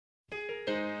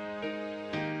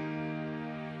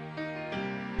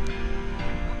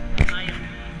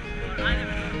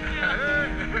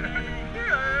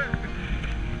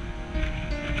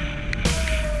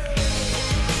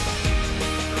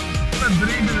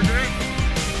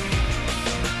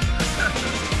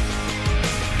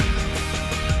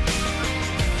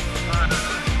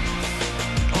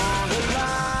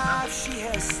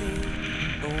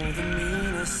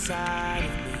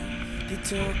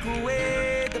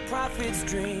prophet's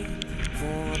dream,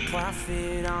 for a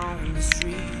prophet on the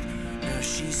street. Now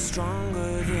she's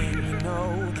stronger than you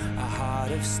know. A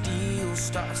heart of steel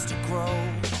starts to grow.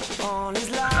 All his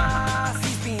life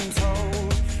he's been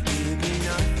told he'll be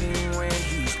nothing when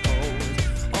he's old.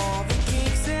 All the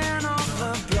kicks and all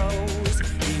the blows,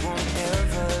 he won't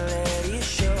ever let it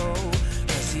show.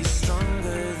 'Cause he's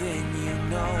stronger than you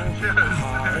know. A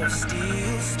heart of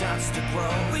steel starts to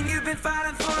grow. When you've been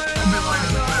fighting for it all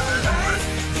your life,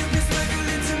 you've been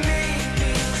struggling to make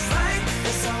things right.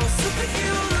 That's how a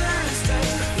superhero learns to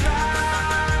fly.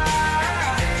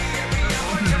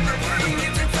 When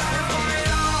you've been fighting for it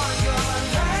all your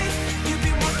life, you've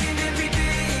been working every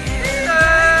day and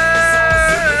night. That's how a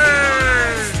superhero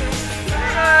learns to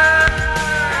fly.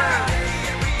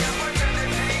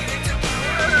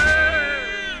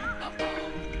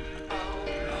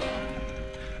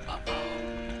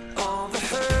 All the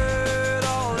hurt,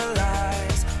 all the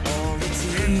lies, all the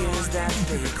tears that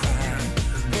they cry.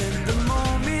 When the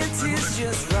moment is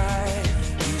just right,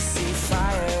 you see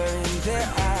fire in their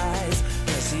eyes.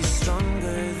 'Cause he's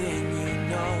stronger than you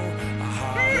know. A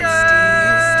heart of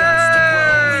steel starts to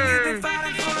grow. When you've been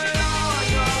fighting for it all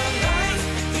your life,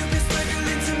 you've been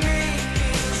struggling to make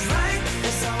things right.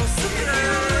 That's how a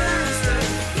superhero learns to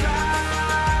fly.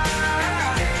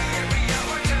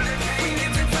 When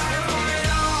you've been fighting for it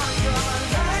all your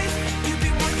life, you've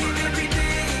been working every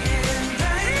day and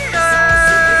night. That's how a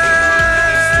superhero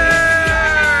learns to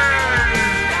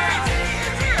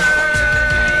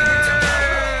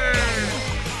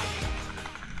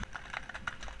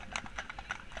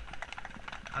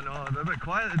I know, they're a bit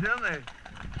quiet today, aren't they?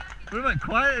 We're a bit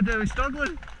quiet today, we're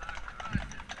struggling.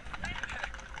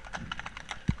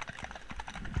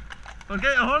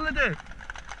 Forget your holiday.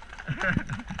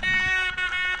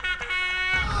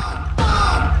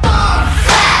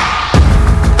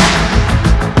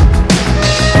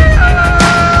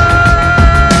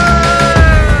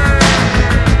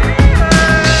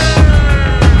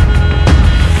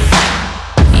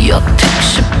 Your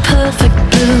picture perfect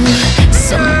blue,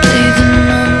 sunbathing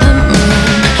on the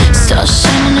moon, stars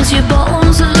shining as your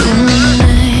bones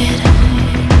illuminate.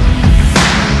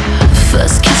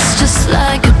 First kiss just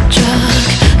like a drug,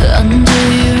 under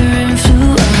your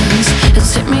influence,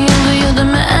 it's hit me over, you're the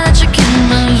magic in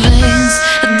my veins.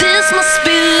 This must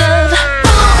be love.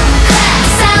 Boom, clap,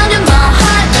 sound in my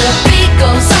heart, the beat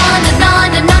goes on and on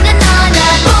and on and on.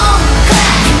 Boom,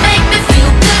 clap, you make me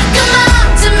feel good. Come on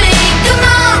to me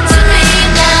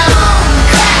now. Boom,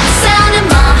 clap, sound in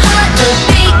my heart, the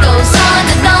beat goes on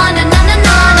and on and on and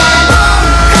on. Boom,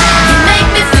 clap, you make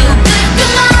me feel good.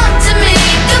 Come on to me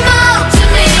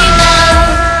now.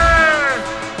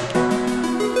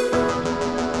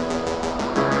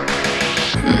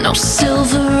 No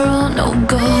silver or no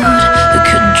gold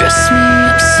could dress me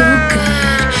up so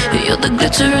good. You're the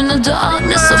glitter in the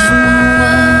darkness of my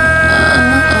world.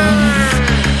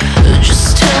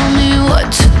 Just tell me what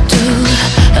to do,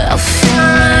 I'll fall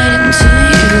right into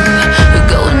you.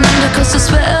 Going under 'cause I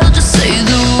spell, just say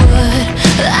the word.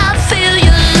 I feel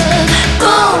your love.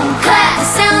 Boom, clap, the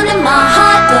sound in my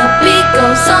heart, the beat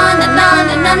goes on and on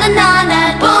and on and on.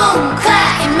 Boom,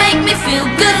 clap, you make me feel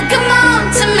good. Come on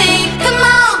to me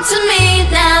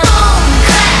now. Boom,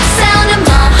 clap, sound in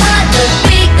my heart, the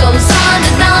beat goes on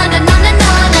and on and on and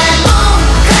on. Boom,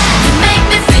 clap, you make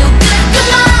me feel good.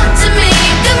 Come on to me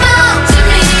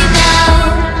now.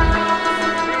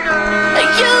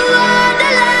 You are the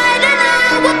light and I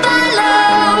will follow.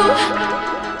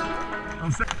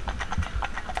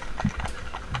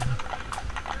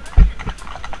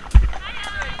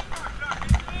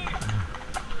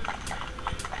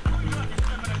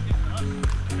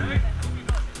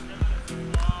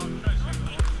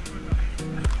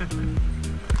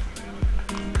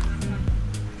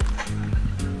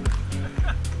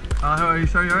 How are you,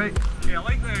 sir? You alright? Yeah, I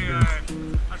like the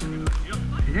that's a good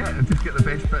idea. Yeah, just get the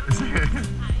best bits.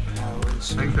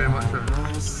 Thanks very much, sir.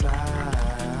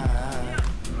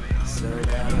 So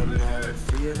that I never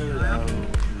feel alone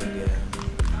again.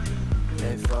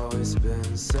 They've always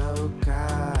been so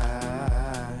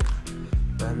kind,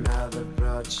 but now they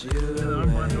brought you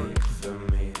away from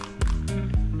me.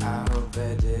 I hope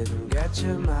they didn't get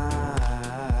your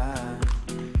mind.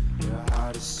 Your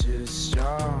heart is too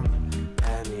strong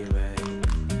anyway.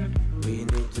 We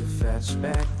need to fetch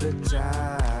back the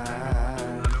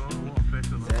time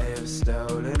they have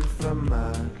stolen from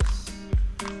us.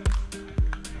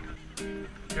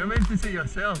 You're meant to see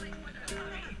yourself.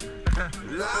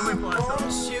 Love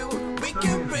wants you, we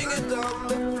can bring it on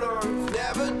the floor.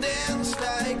 Never danced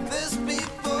like this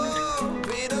before.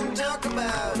 We don't talk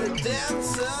about it,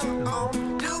 dancing on,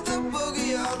 do the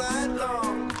boogie all night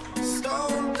long.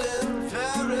 Stone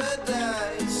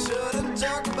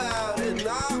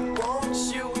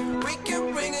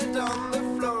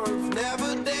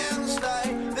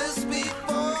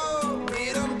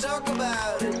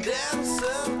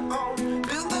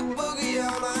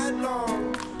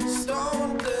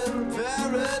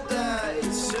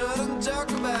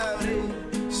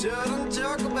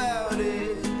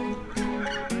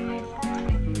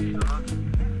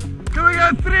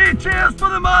cheers for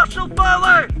the Marshall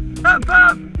family! Hip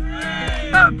hip!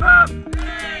 Hip hip!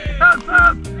 Hip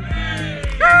hip!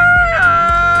 Yay!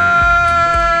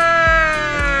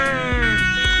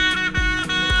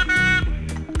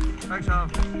 Thanks, Al.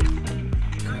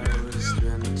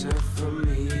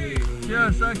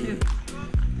 Cheers, thank you.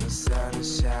 The sun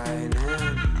is shining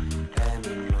and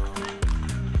you know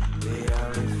the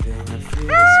only thing I feel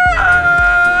is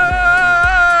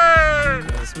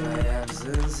caused by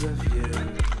absence of you.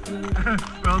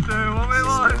 We'll do what we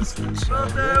want. We'll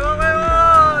do what we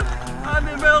want.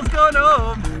 Andy Bill's gone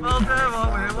home. We'll do what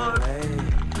we want.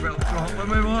 We'll drop when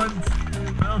we want.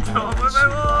 We'll drop when we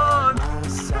want.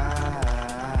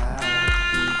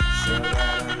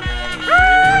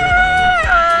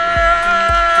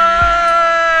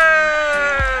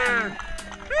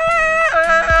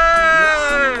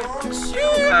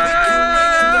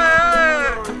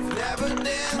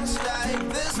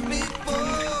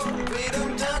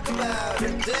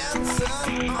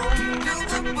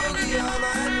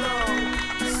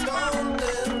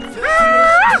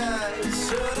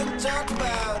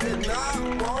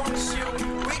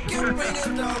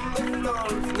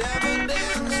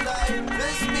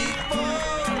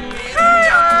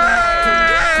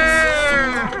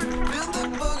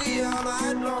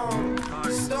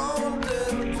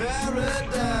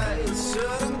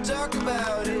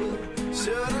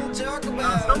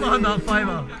 Still not on that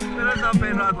fiver. There is that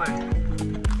Ben Radley.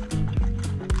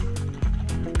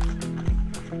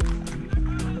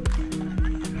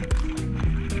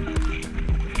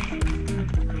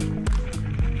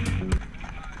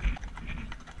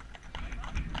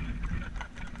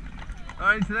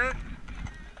 Alright, today?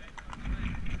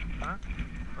 Huh?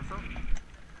 What's up?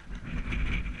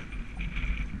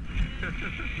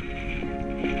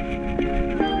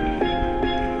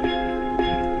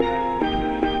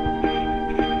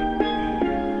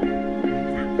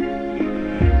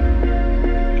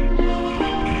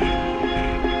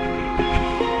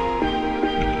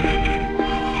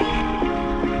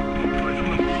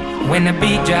 When the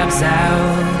beat drops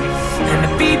out and the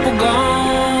people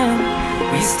gone,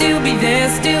 will you still be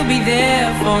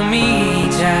there for me,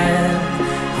 child?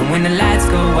 And when the lights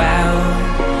go out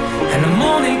and the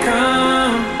morning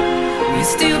come, will you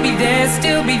still be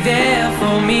there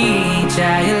for me,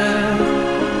 child?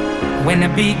 When the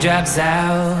beat drops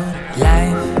out,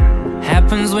 life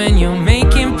happens when you're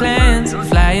making plans,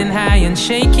 flying high and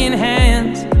shaking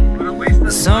hands.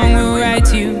 The song will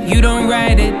write you, you don't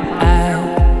write it. I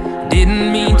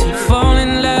didn't mean to fall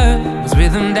in love, it was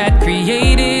rhythm that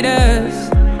created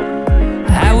us.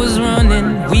 I was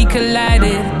running, we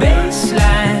collided.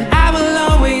 Baseline, I will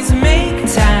always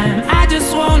make time. I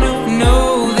just wanna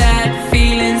know that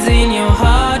feeling's in your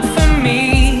heart for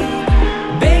me.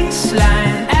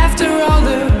 Baseline, after all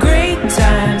the great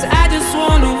times, I just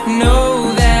wanna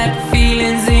know that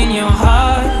feeling's in your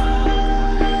heart.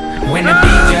 When the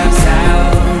beat drops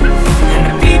out and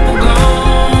the people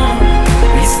gone,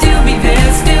 will you still be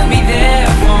there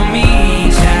for me,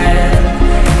 child?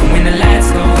 And when the lights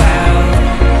go out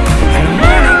and the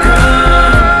morning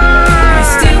comes, will you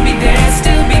still be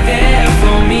there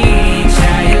for me,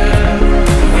 child?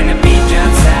 When the beat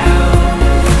drops out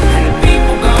and the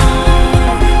people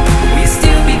gone, will you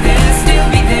still be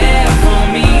there for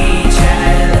me,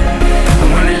 child? And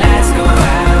when the lights go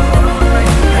out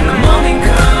and the morning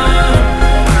comes,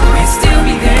 will you still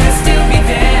be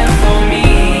there for me,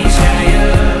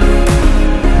 child?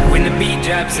 When the beat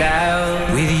drops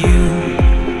out with you,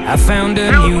 I found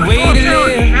a new way to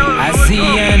live. I see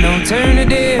an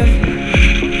alternative.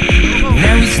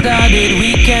 Now we started,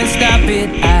 we can't stop it.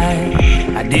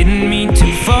 I didn't mean to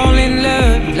fall in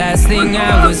love. Last thing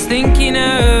I was thinking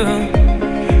of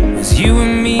was you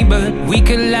and me, but we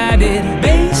collided.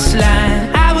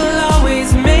 Baseline, I will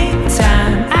always make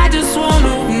time. I just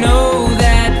wanna know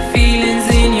that feeling's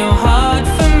in your heart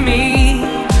for me.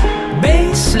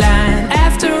 Baseline,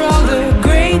 after all the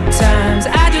great times,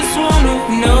 I just wanna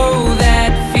know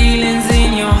that feeling's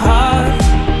in your heart.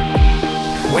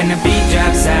 When the beat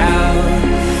drops out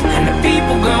and the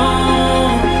people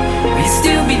gone, will you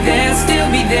still be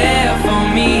there for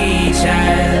me,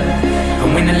 child? And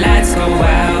when the lights go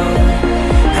out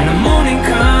and the morning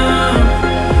comes,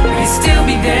 will you still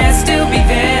be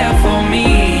there for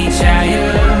me,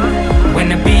 child? When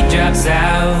the beat drops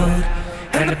out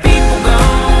and the people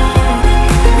gone,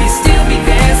 will you still be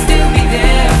there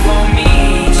for me,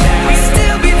 child? Will you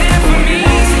still be there for me?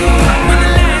 When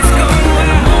the lights go and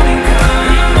the morning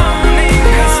comes, will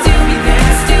you still be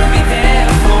there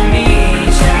for me,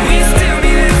 child? Will you still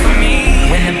be there for me?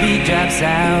 When the beat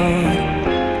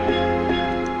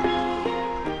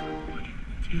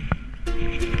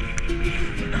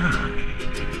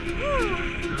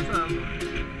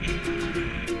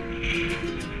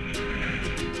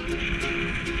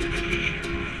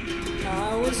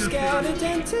scared of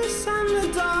dentists and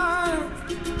the dark.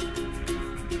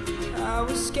 I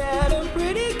was scared of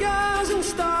pretty girls and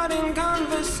starting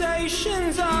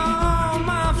conversations. All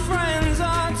my friends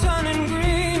are turning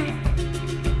green.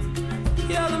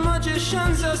 Yeah, the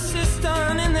magician's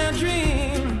assistant in their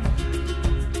dream.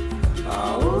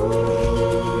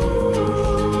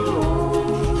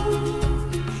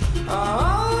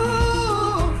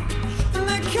 And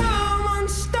they come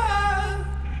unstuck.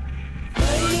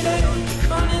 Lady,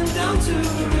 running down to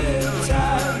the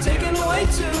riptide, taken away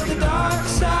to the dark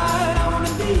side. I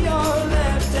wanna be your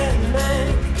left-hand man.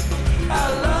 I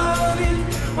love you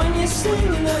when you're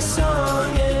singing that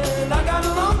song, and I got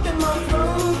a lump in my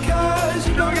throat 'cause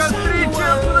you don't sing the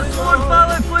words wrong.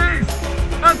 Please!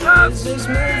 Up, up! This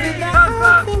movie that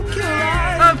I think you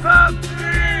like. Up, up!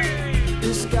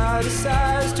 This guy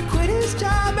decides to quit his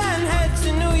job and head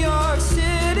to New York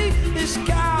City. This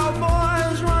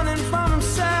cowboy's running from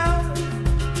himself,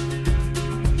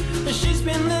 and she's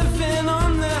been living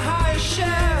on the high shelf.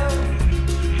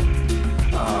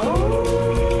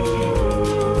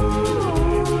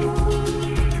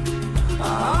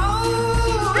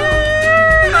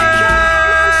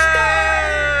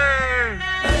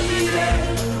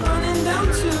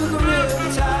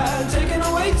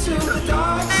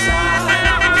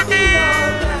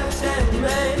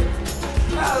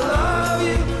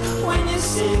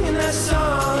 Singing that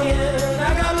song, and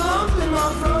I got a lump in my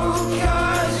throat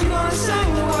 'cause you're gonna sing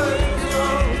the words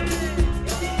wrong.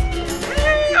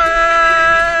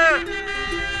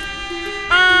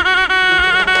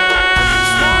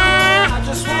 I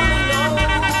just wanna know if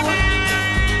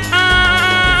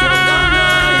you're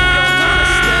gonna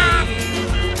stay.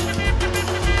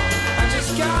 I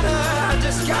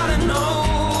just gotta know.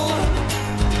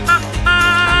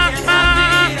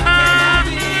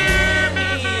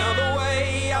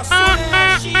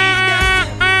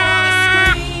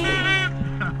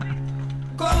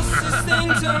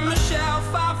 To Michelle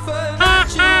Pfeiffer that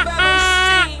you've ever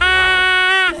seen.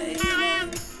 Baby,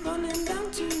 running down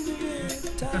to the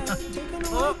riptide, taking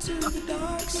away to the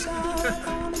dark side. I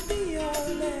wanna be your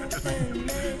left-hand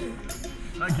man.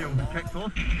 Thank you, we'll be kicked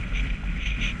off.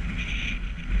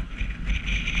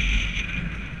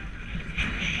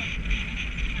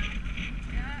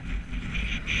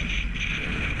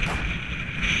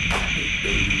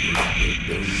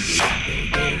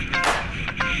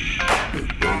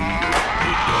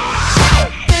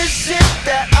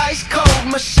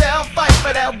 Michelle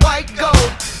Pfeiffer, that white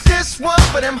gold. This one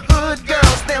for them hood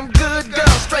girls, them good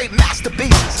girls, straight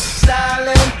masterpieces.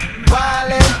 Styling,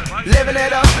 wildin', living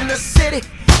it up in the city.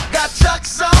 Got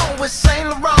Chuck's on with Saint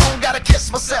Laurent. Gotta kiss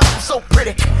myself, I'm so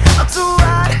pretty. I'm too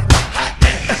hot.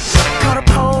 Call the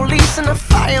police and the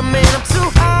fireman. I'm too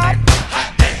hot.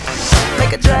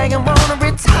 Make a dragon wanna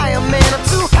retire, man. I'm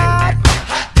too hot.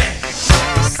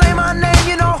 Say my name,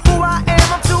 you know who I am.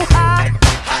 I'm too hot.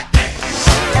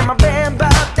 And my band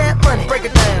bout that money. Break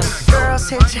it down. Girls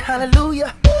hit you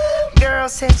hallelujah.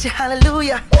 Girls hit you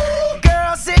hallelujah.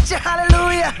 Girls hit you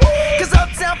hallelujah. 'Cause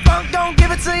Uptown Funk don't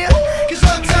give it to you. 'Cause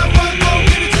Uptown Funk don't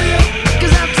give it to you.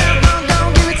 'Cause Uptown Funk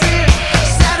don't give it to you.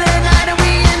 Saturday night and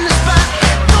we in the spot.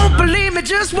 Don't believe me,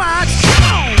 just watch. Come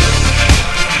on.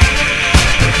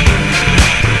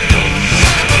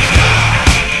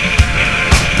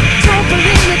 Don't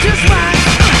believe me, just watch.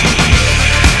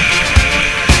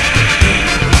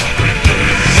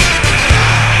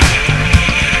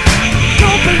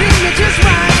 Don't believe me, just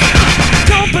watch.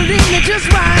 Don't believe me, just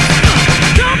watch.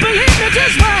 Don't believe me,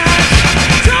 just watch.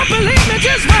 Don't believe me,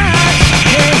 just watch.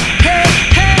 Hey, hey,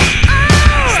 hey,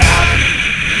 oh! Stop.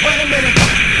 Wait a minute.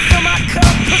 Fill my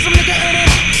cup, put some nigga in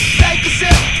it. Take a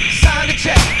sip, sign the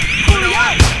check. Julio,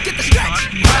 get the stretch.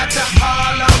 Right to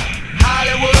Harlem,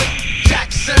 Hollywood,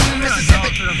 Jackson,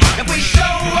 Mississippi. If we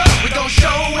show up, we gon'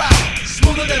 show out.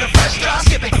 Smoother than a fresh drop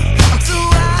skipping. I'm too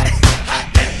hot.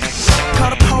 Call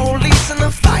the police and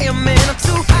the fireman. I'm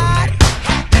too hot.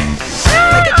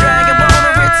 Make a dragon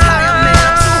wanna retire, man.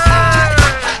 I'm too hot.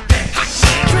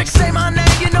 Trick, say my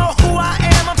name, you know who I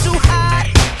am. I'm too hot.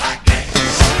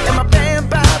 And my band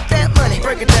bout that money.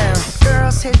 Break it down.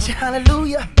 Girls hit you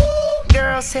hallelujah.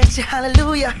 Girls hit you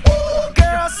hallelujah.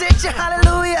 Girls hit you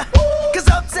hallelujah. 'Cause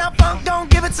Uptown Funk don't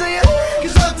give it to you.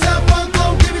 'Cause Uptown Funk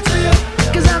don't give it to you.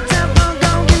 'Cause Uptown Funk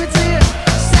don't give it to you.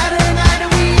 Saturday night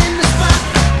and we in the spot.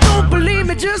 Don't believe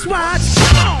me, just watch.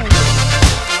 Come on.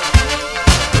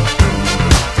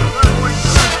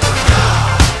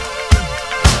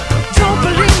 Don't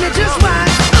believe me, just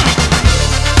watch.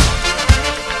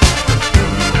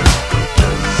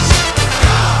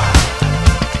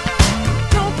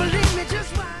 Don't believe me,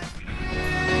 just watch.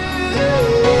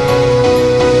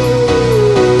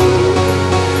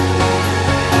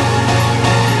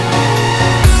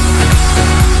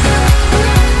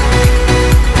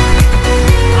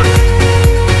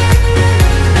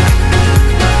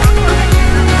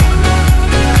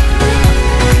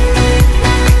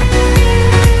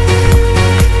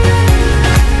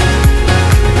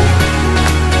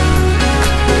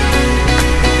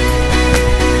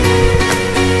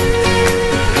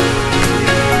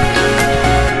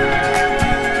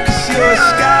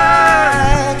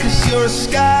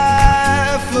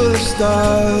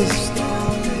 stars.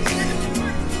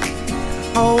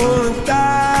 I wanna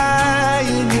die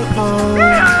in your arms.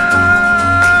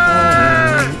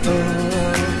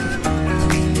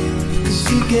 'Cause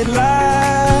you get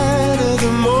lighter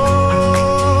the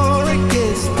more it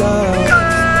gets dark.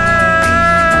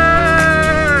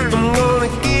 I'm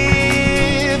gonna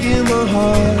give you my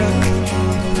heart.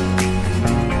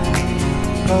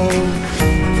 Oh,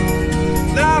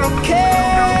 I don't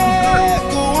care,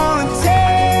 go on and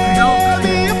tear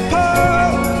me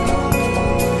apart.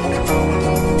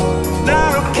 I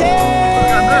don't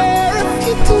care if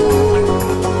you do.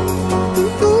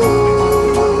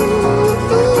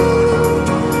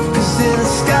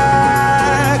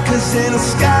 'Cause in a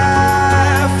sky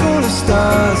full of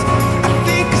stars, I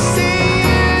think I see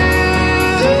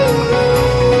you.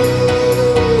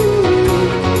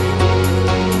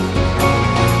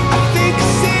 I think I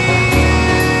see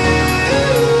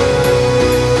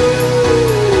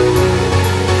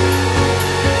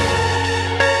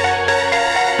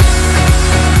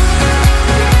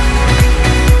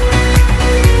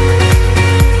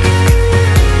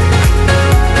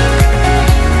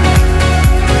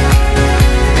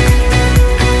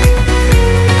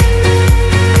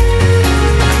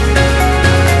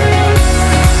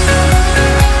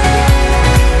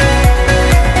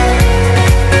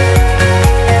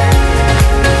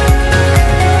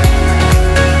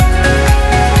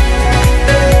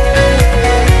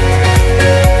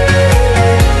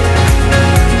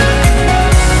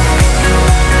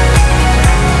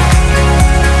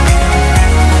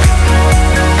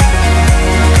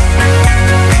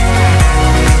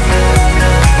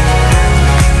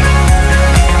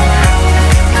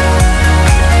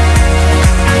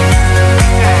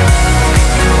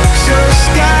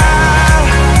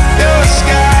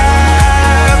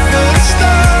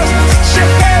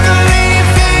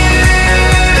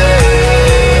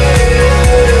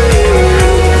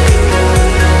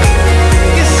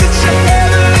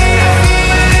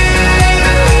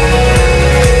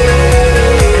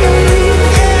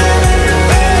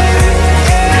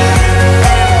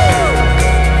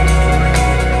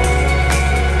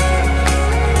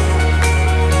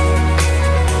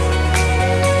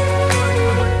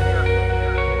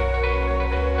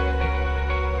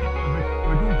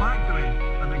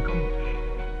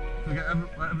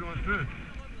let everyone through.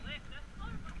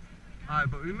 Aye,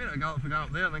 but we made it go if we got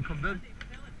up there and then come in.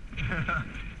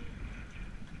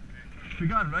 If we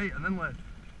got right and then left.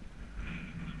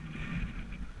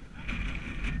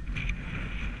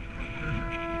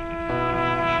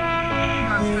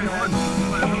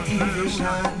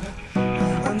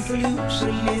 one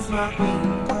solution is my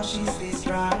queen, cause she stays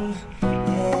strong.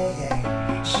 Yeah,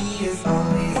 yeah. She is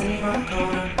always in my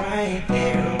corner, right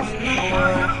there when I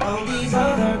want. All these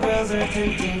other girls are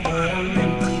tempting, but I'm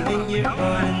empty when you're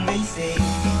gone. And they say,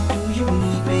 do you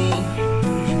need me?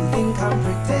 Do you think I'm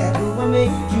pretend? Do I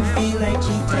make you feel like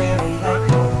cheating?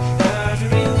 Like, oh, not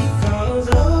really, cause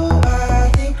oh, I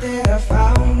think that I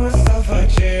found myself a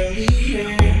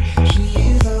cheerleader. She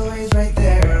is always right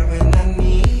there when I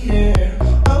need her.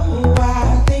 Oh,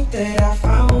 I think that I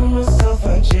found myself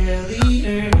a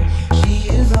cheerleader. She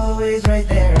is always right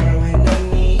there when I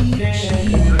need her.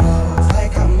 She knows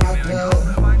like I'm a girl.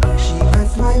 She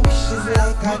grants my wishes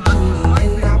like a genie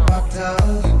in a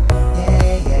bottle.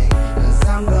 Yeah, yeah, 'cause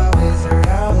I'm the wizard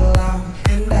of love,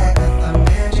 and I got the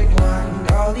magic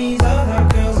wand. All these other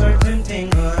girls are tempting,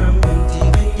 but I'm empty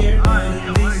when you're gone.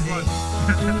 And they say,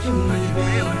 do you need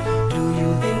me? Do you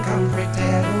think I'm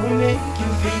pretend? Do I make you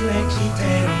feel like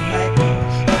cheating? Like, oh,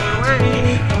 not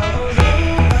really, cause oh,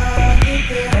 I think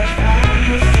that I found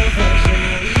myself a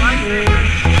cheerleader.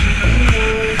 She's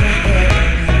always right there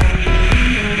when I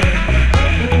need her.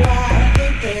 Oh, I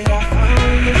think that I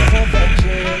found myself a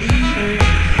cheerleader.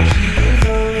 She is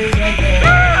always right there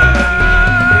when I need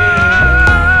her.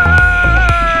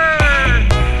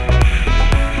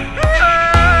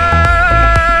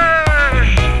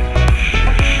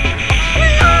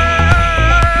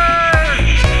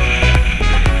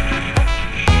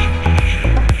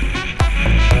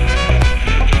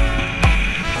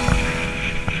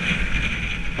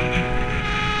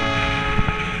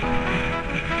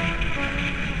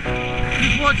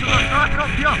 Just watch the track up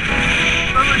here.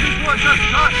 Remember, just watch this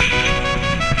track.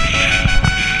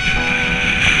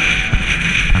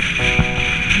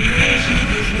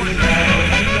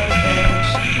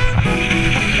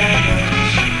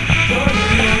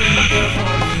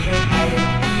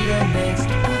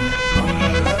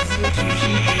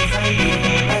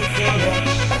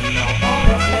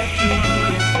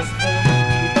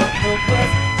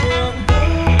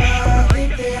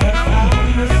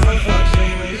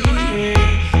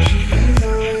 She's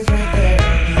always right there.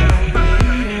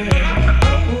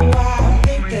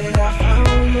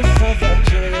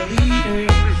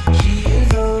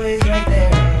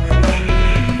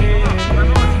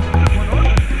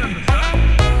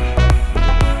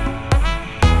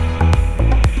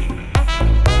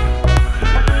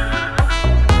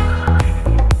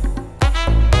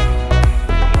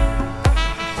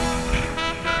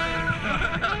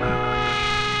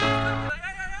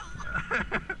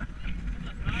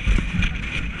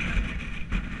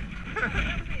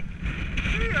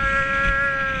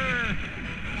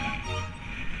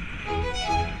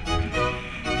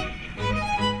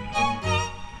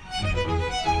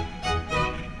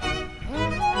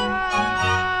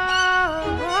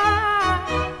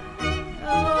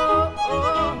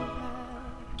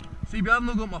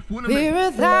 not got my phone in me.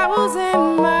 We're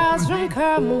 1,000 miles from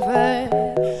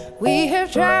comfort. We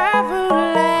have traveled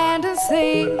land and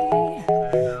sea.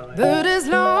 But as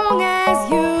long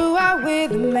as you are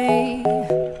with me,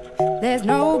 there's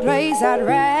no place I'd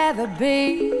rather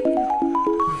be.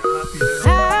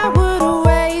 I would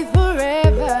away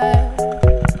forever,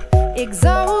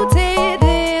 exalted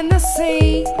in the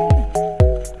sea.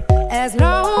 As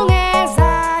long as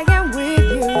I am with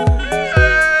you,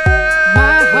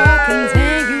 my heart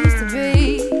continues to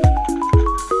beat.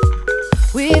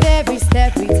 With every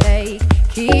step we take,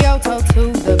 Kyoto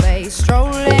to the bay,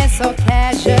 strolling so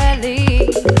casually.